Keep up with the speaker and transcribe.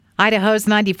Idaho's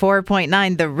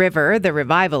 94.9 The River, The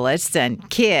Revivalists, and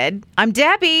Kid. I'm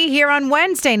Debbie here on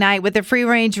Wednesday night with the Free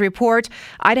Range Report.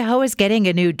 Idaho is getting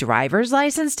a new driver's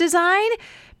license design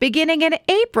beginning in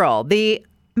April. The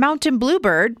Mountain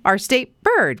Bluebird, our state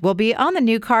bird, will be on the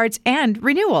new cards and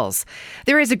renewals.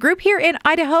 There is a group here in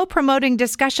Idaho promoting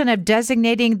discussion of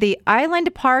designating the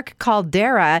Island Park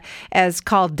Caldera as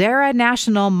Caldera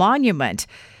National Monument.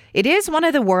 It is one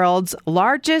of the world's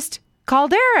largest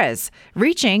calderas,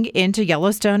 reaching into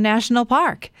Yellowstone National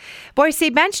Park. Boise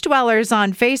bench dwellers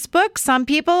on Facebook, some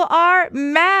people are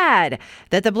mad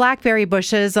that the blackberry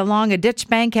bushes along a ditch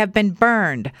bank have been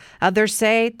burned. Others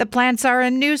say the plants are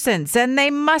a nuisance and they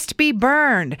must be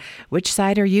burned. Which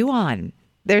side are you on?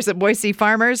 There's a Boise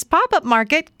Farmers pop-up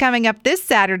market coming up this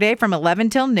Saturday from 11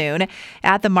 till noon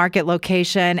at the market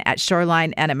location at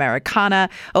Shoreline and Americana.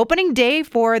 Opening day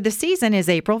for the season is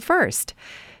April 1st.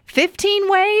 15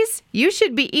 ways you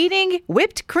should be eating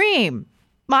whipped cream.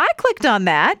 I clicked on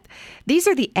that. These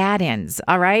are the add-ins,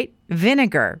 all right?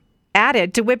 Vinegar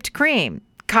added to whipped cream,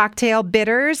 cocktail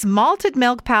bitters, malted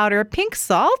milk powder, pink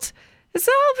salt. It's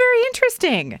all very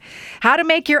interesting. How to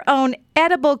make your own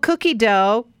edible cookie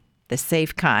dough. The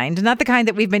safe kind, not the kind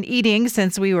that we've been eating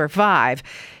since we were 5.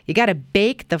 You got to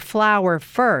bake the flour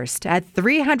first at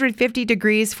 350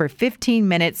 degrees for 15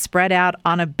 minutes, spread out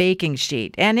on a baking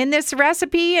sheet. And in this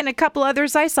recipe and a couple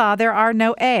others I saw, there are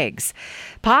no eggs.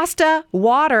 Pasta,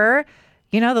 water,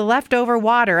 the leftover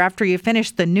water after you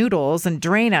finish the noodles and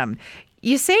drain them.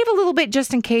 You save a little bit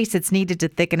just in case it's needed to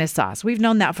thicken a sauce. We've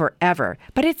known that forever.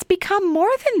 But it's become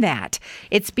more than that.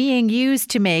 It's being used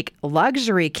to make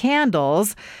luxury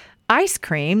candles, ice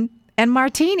cream, and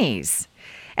martinis.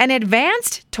 And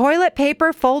advanced toilet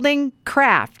paper folding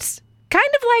crafts, kind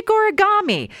of like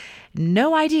origami.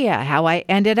 No idea how I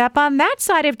ended up on that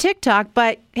side of TikTok,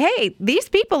 but hey, these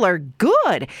people are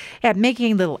good at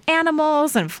making little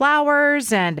animals and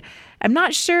flowers, and I'm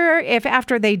not sure if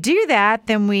after they do that,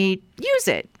 then we use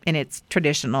it in its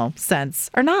traditional sense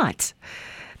or not.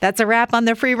 That's a wrap on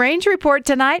the Free Range Report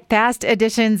tonight. Past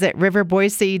editions at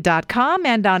riverboise.com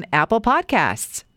and on Apple Podcasts.